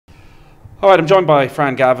All right, I'm joined by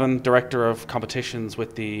Fran Gavin, Director of Competitions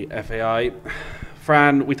with the FAI.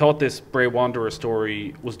 Fran, we thought this Bray Wanderer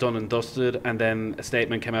story was done and dusted, and then a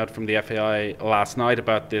statement came out from the FAI last night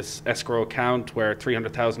about this escrow account where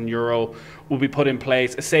 €300,000 will be put in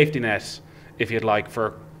place, a safety net, if you'd like,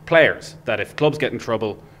 for players, that if clubs get in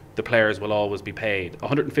trouble, the players will always be paid.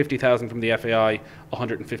 150,000 from the FAI,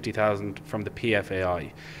 150,000 from the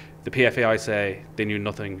PFAI. The PFAI say they knew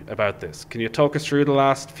nothing about this. Can you talk us through the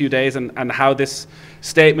last few days and how this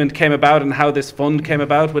statement came about and how this fund came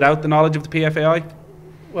about without the knowledge of the PFAI?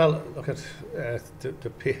 Well, look at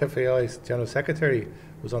the PFAI's General Secretary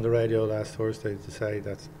was on the radio last Thursday to say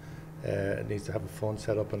that it needs to have a fund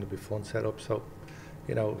set up and there'll be funds set up. So,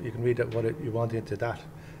 you know, you can read what you want into that.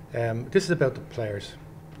 This is about the players.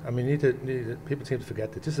 I mean, people seem to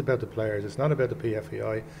forget that this is about the players. It's not about the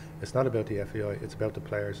PFAI. It's not about the FAI. It's about the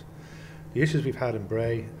players. The issues we've had in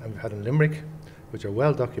Bray and we've had in Limerick, which are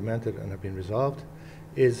well documented and have been resolved,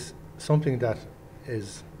 is something that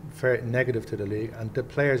is very negative to the league, and the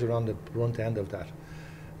players are on the brunt end of that.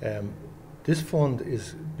 This fund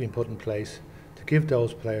is being put in place to give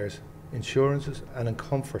those players insurances and in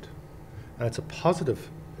comfort, and it's a positive.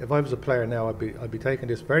 If I was a player now, I'd be taking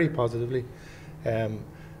this very positively.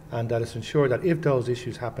 And that is ensure that if those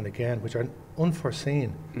issues happen again, which are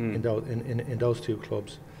unforeseen in those two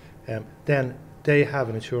clubs, then they have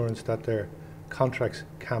an assurance that their contracts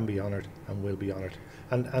can be honoured and will be honoured.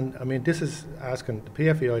 And I mean, this is asking the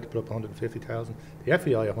PFAI to put up 150,000, the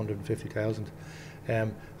FAI 150,000,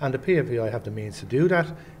 and the PFAI have the means to do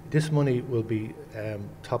that. This money will be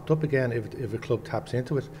topped up again if a club taps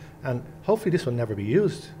into it, and hopefully this will never be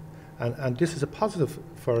used. And this is a positive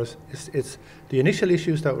for us. It's the initial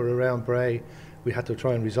issues that were around Bray. We had to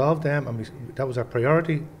try and resolve them, and that was our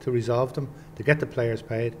priority, to resolve them, to get the players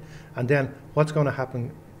paid. And then what's going to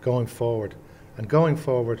happen going forward? And going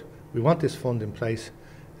forward, we want this fund in place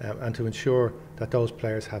and to ensure that those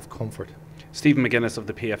players have comfort. Stephen McGuinness of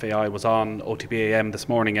the PFAI was on OTB AM this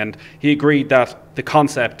morning, and he agreed that the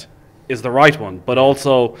concept is the right one, but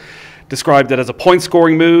also described it as a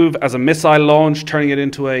point-scoring move, as a missile launch, turning it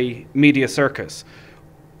into a media circus.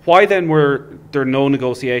 Why then were there no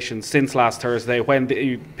negotiations since last Thursday when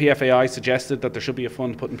the PFAI suggested that there should be a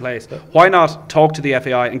fund put in place? Why not talk to the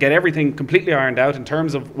FAI and get everything completely ironed out in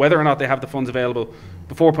terms of whether or not they have the funds available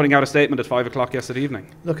before putting out a statement at 5 o'clock yesterday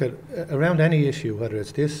evening? Look, around any issue, whether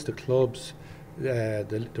it's this, the clubs,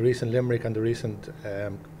 the recent Limerick and the recent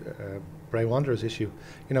Bray Wanderers issue,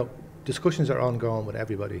 you know, discussions are ongoing with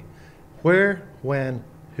everybody. Where, when,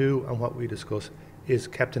 who and what we discuss is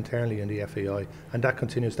kept internally in the FAI, and that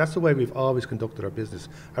continues. That's the way we've always conducted our business.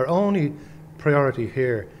 Our only priority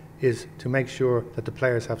here is to make sure that the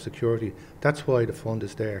players have security. That's why the fund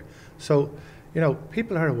is there. So, you know,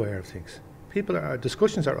 people are aware of things.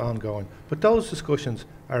 Discussions are ongoing, but those discussions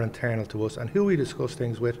are internal to us, and who we discuss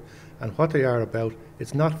things with and what they are about,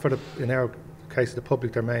 it's not for in our case, the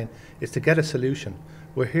public domain. It's to get a solution.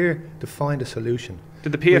 We're here to find a solution.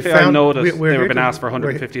 Did the PFAI know that they were being asked for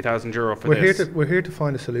 €150,000 for this? We're here to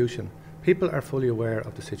find a solution. People are fully aware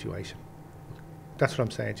of the situation. That's what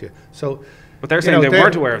I'm saying to you. So, but they're saying they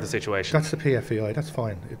weren't aware of the situation. That's the PFAI. That's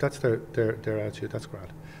fine. If that's their attitude, that's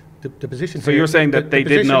grand. The position. So you're saying that they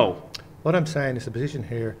did know? What I'm saying is the position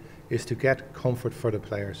here is to get comfort for the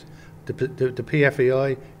players. The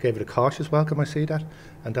PFAI gave it a cautious welcome. I see that,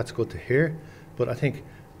 and that's good to hear. But I think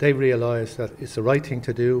they realise that it's the right thing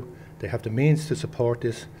to do. They have the means to support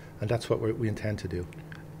this, and that's what we intend to do.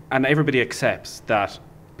 And everybody accepts that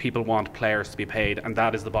people want players to be paid, and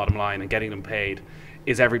that is the bottom line, and getting them paid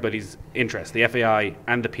is everybody's interest, the FAI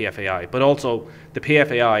and the PFAI. But also, the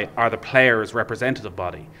PFAI are the players' representative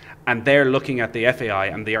body, and they're looking at the FAI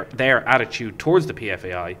and their attitude towards the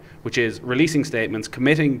PFAI, which is releasing statements,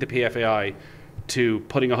 committing the PFAI to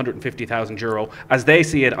putting €150,000, as they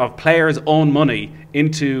see it, of players' own money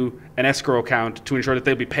into an escrow account to ensure that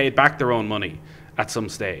they'll be paid back their own money at some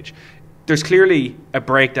stage. There's clearly a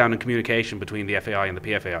breakdown in communication between the FAI and the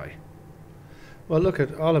PFAI. Well, look,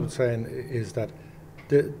 all I'm saying is that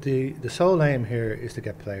the sole aim here is to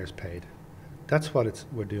get players paid. That's what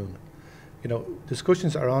we're doing. You know,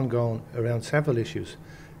 discussions are ongoing around several issues,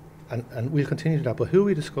 and we'll continue to that. But who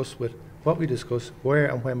we discuss with, what we discuss, where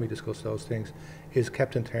and when we discuss those things is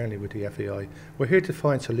kept internally with the FAI. We're here to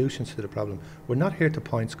find solutions to the problem. We're not here to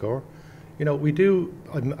point score. You know, we do.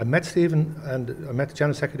 I met Stephen and I met the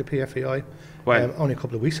General Secretary of the PFAI only a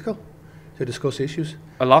couple of weeks ago to discuss issues.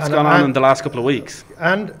 A lot's gone on in the last couple of weeks.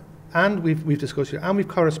 And we've discussed it, and we've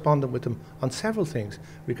corresponded with them on several things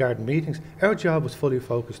regarding meetings. Our job was fully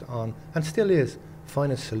focused on, and still is,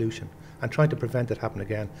 find a solution. and trying to prevent it happening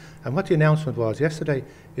again. And what the announcement was yesterday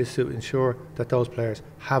is to ensure that those players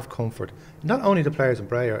have comfort. Not only the players in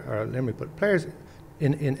Bray or Limerick, but players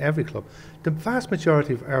in every club. The vast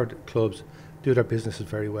majority of our clubs do their businesses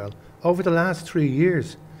very well. Over the last 3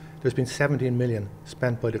 years, there's been 17 million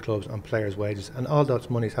spent by the clubs on players' wages, and all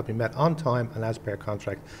those monies have been met on time and as per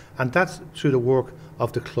contract. And that's through the work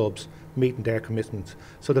of the clubs meeting their commitments.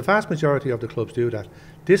 So the vast majority of the clubs do that.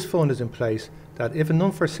 This fund is in place that if an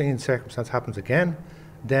unforeseen circumstance happens again,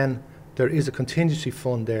 then there is a contingency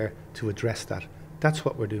fund there to address that. That's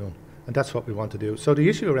what we're doing, and that's what we want to do. So the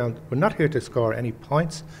issue around, we're not here to score any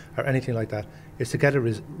points or anything like that. Is to get a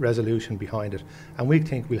resolution behind it, and we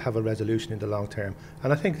think we'll have a resolution in the long term,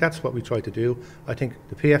 and I think that's what we try to do. I think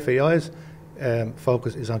the PFAI's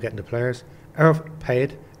focus is on getting the players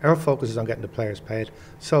paid. Our focus is on getting the players paid.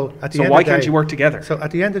 So at the end why of the can't day, you work together? So at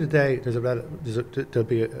the end of the day, there'll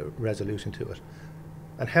be a resolution to it,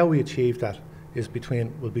 and how we achieve that is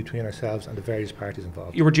between ourselves and the various parties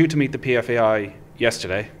involved. You were due to meet the PFAI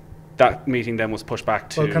yesterday. That meeting then was pushed back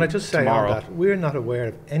to Well, can I just say tomorrow. on that, we're not aware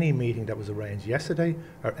of any meeting that was arranged yesterday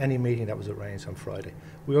or any meeting that was arranged on Friday.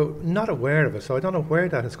 We were not aware of it, so I don't know where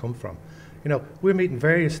that has come from. You know, we're meeting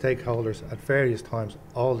various stakeholders at various times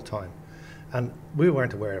all the time, and we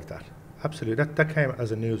weren't aware of that. Absolutely, that came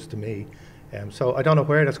as a news to me. So I don't know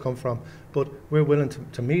where that's come from, but we're willing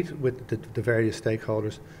to meet with the various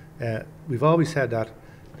stakeholders. We've always said that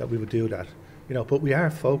we would do that. You know, but we are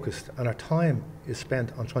focused, and our time is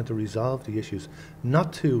spent on trying to resolve the issues,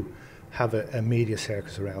 not to have a media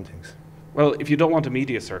circus around things. Well, if you don't want a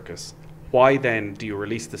media circus, why then do you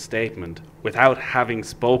release the statement without having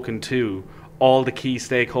spoken to all the key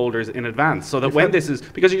stakeholders in advance? So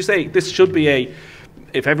that because you say this should be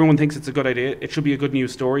if everyone thinks it's a good idea, it should be a good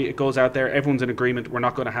news story. It goes out there, everyone's in agreement, we're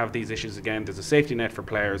not going to have these issues again. There's a safety net for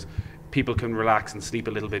players. People can relax and sleep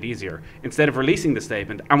a little bit easier. Instead of releasing the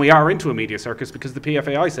statement, and we are into a media circus because the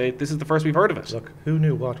PFAI say this is the first we've heard of it. Look, who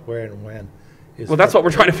knew what, where and when? Well, that's what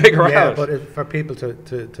we're trying to figure out. Yeah, but for people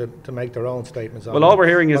to make their own statements on it. Well, all we're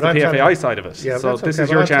hearing is the PFAI side of it. Yeah, so this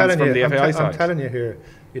is your chance from the FAI side. I'm telling you here,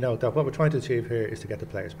 you know, that what we're trying to achieve here is to get the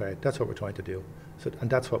players paid. That's what we're trying to do. So, and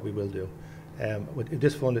that's what we will do. With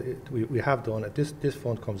this fund, we have done it. This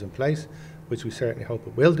fund comes in place, which we certainly hope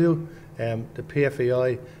it will do. The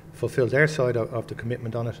PFAI fulfil their side of the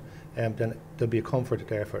commitment on it, then there'll be a comfort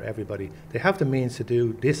there for everybody. They have the means to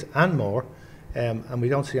do this and more, and we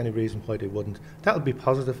don't see any reason why they wouldn't. That would be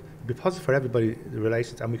positive. It'd be positive for everybody, the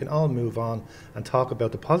relations, and we can all move on and talk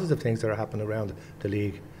about the positive things that are happening around the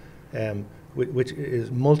league, which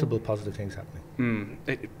is multiple positive things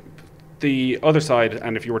happening. The other side,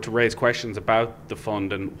 and if you were to raise questions about the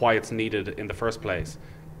fund and why it's needed in the first place,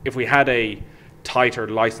 if we had a tighter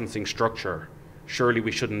licensing structure, surely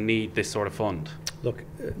we shouldn't need this sort of fund. Look,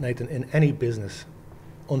 Nathan, in any business,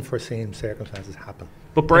 unforeseen circumstances happen.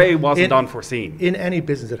 But Bray wasn't unforeseen. In any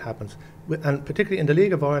business it happens, and particularly in the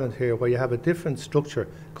League of Ireland here, where you have a different structure,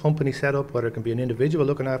 company set up, whether it can be an individual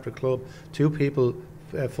looking after a club, two people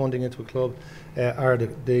funding into a club, or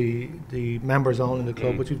the members owning the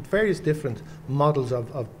club, which is various different models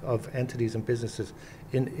of entities and businesses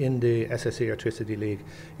in the SSE Electricity League.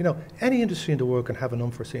 You know, any industry in the world can have an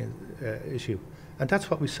unforeseen issue, and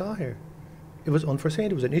that's what we saw here. It was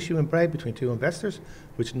unforeseen. It was an issue in Bray between two investors,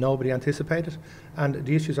 which nobody anticipated, and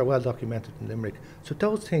the issues are well documented in Limerick. So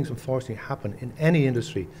those things unfortunately happen in any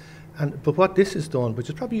industry. But what this has done, which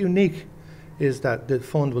is probably unique, is that the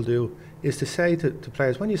fund will do, is to say to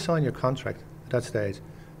players, when you sign your contract at that stage,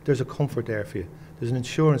 there's a comfort there for you. There's an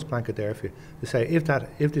insurance blanket there for you to say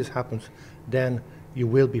if this happens, then you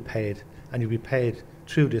will be paid, and you'll be paid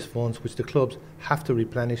through these funds, which the clubs have to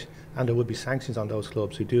replenish, and there will be sanctions on those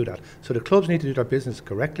clubs who do that. So the clubs need to do their business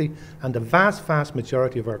correctly, and the vast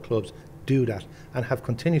majority of our clubs do that and have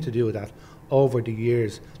continued to do that over the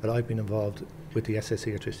years that I've been involved with the SSE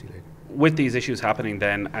Electricity League. With these issues happening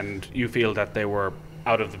then, and you feel that they were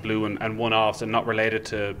out of the blue and one-offs and not related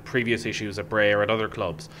to previous issues at Bray or at other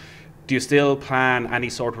clubs, do you still plan any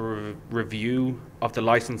sort of review of the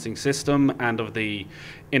licensing system and of the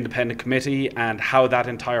independent committee and how that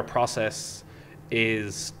entire process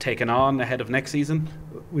is taken on ahead of next season?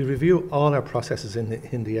 We review all our processes in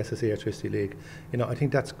the SSE Electricity League. You know, I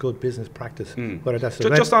think that's good business practice. Whether that's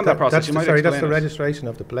just on that process, you might explain that's the it. registration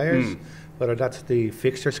of the players. Whether that's the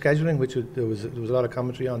fixture scheduling, which there was a lot of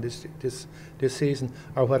commentary on this season,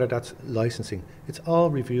 or whether that's licensing. It's all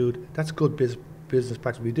reviewed. That's good business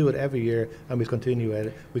practice. We do it every year, and we continue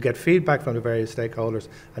it. We get feedback from the various stakeholders,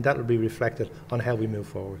 and that will be reflected on how we move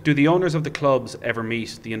forward. Do the owners of the clubs ever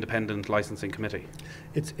meet the independent licensing committee?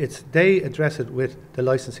 They address it with the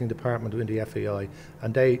licensing department in the FAI,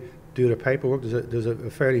 and they do their paperwork. There's a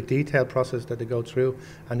fairly detailed process that they go through,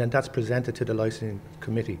 and then that's presented to the licensing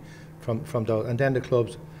committee from those, and then the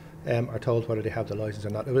clubs are told whether they have the license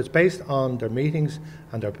or not. It was based on their meetings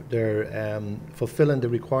and their fulfilling the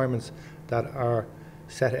requirements that are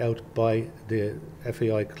set out by the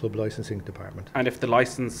FAI club licensing department. And if the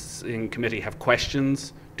licensing committee have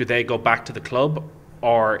questions, do they go back to the club,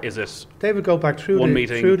 or is it they would go back through one the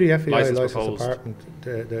meeting, through the FAI license license proposed? department,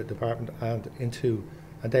 the department,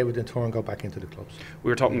 and they would in turn go back into the clubs.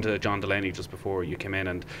 We were talking to John Delaney just before you came in,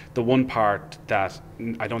 and the one part that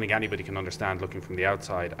I don't think anybody can understand looking from the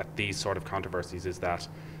outside at these sort of controversies is that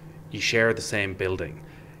you share the same building.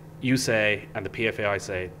 You say, and the PFAI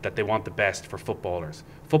say, that they want the best for footballers.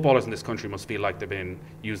 Footballers in this country must feel like they're being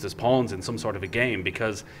used as pawns in some sort of a game,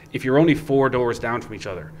 because if you're only 4 doors down from each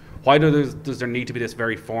other, why does there need to be this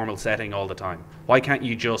very formal setting all the time? Why can't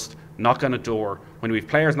you just knock on a door when we've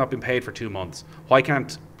players not been paid for 2 months? Why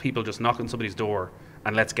can't people just knock on somebody's door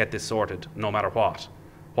and let's get this sorted no matter what?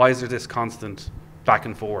 Why is there this constant back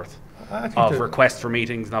and forth of requests for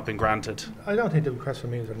meetings not being granted? I don't think the requests for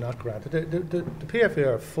meetings are not granted. The PFA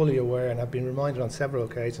are fully aware and have been reminded on several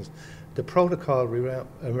occasions the protocol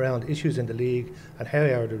around issues in the league and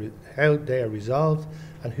how they are resolved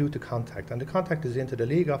and who to contact. And the contact is into the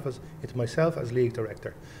league office, into myself as league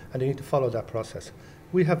director, and they need to follow that process.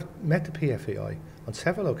 We have met the PFAI on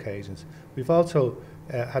several occasions. We've also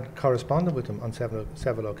had correspondence with them on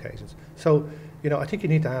several occasions. So, I think you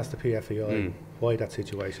need to ask the PFAI why that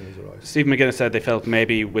situation is arising. Stephen McGuinness said they felt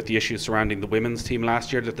maybe with the issues surrounding the women's team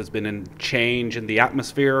last year that there's been a change in the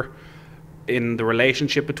atmosphere in the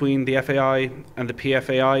relationship between the FAI and the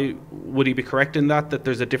PFAI. Would he be correct in that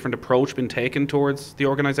there's a different approach been taken towards the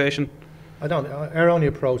organisation? Our only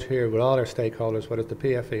approach here with all our stakeholders, whether it's the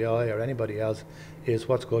PFAI or anybody else, is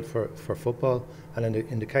what's good for football, and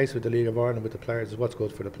in the case of the League of Ireland with the players, is what's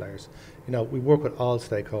good for the players. We work with all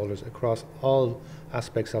stakeholders across all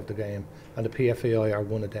aspects of the game, and the PFAI are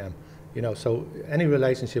one of them. So any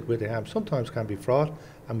relationship with them sometimes can be fraught,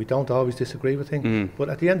 and we don't always disagree with things. But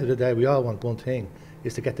at the end of the day, we all want one thing: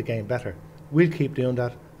 is to get the game better. We'll keep doing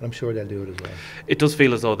that, and I'm sure they'll do it as well. It does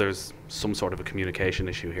feel as though there's some sort of a communication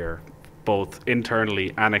issue here, both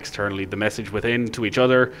internally and externally. The message within to each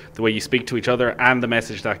other, the way you speak to each other, and the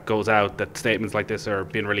message that goes out that statements like this are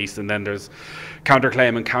being released, and then there's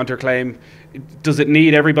counterclaim and counterclaim. Does it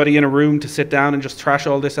need everybody in a room to sit down and just thrash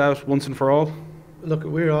all this out once and for all? Look,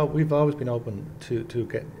 we've always been open to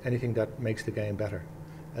get anything that makes the game better,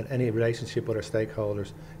 and any relationship with our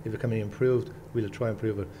stakeholders, if it can be improved, we'll try and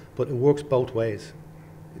improve it. But it works both ways.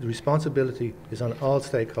 The responsibility is on all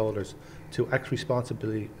stakeholders to act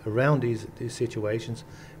responsibly around these situations.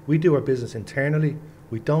 We do our business internally.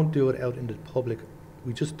 We don't do it out in the public.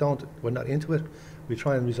 We just don't. We're not into it. We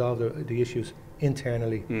try and resolve the issues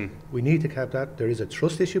internally. We need to keep that. There is a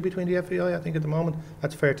trust issue between the FAI, I think, at the moment.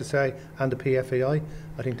 That's fair to say, and the PFAI.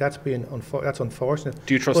 I think that's that's unfortunate.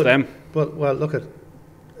 Do you trust them? Well, look at.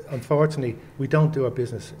 Unfortunately, we don't do our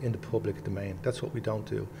business in the public domain. That's what we don't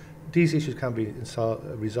do. These issues can be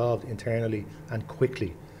resolved internally and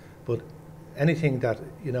quickly, but anything that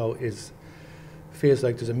feels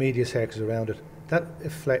like there's a media circus around it, that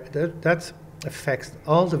affects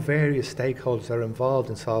all the various stakeholders that are involved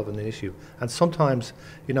in solving the issue. And sometimes,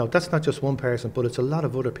 that's not just one person, but it's a lot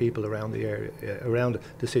of other people around the area, around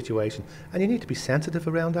the situation. And you need to be sensitive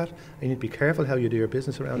around that, and you need to be careful how you do your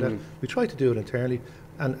business around that. We try to do it internally,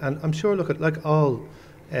 and I'm sure, look at like all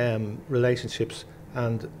relationships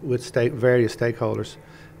and with various stakeholders,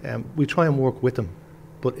 we try and work with them,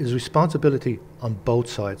 but it's responsibility on both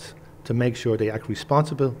sides to make sure they act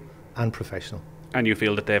responsible and professional. And you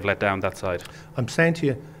feel that they've let down that side? I'm saying to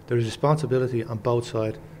you, there is responsibility on both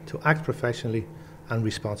sides to act professionally and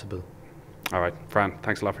responsible. All right, Fran,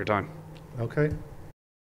 thanks a lot for your time. Okay.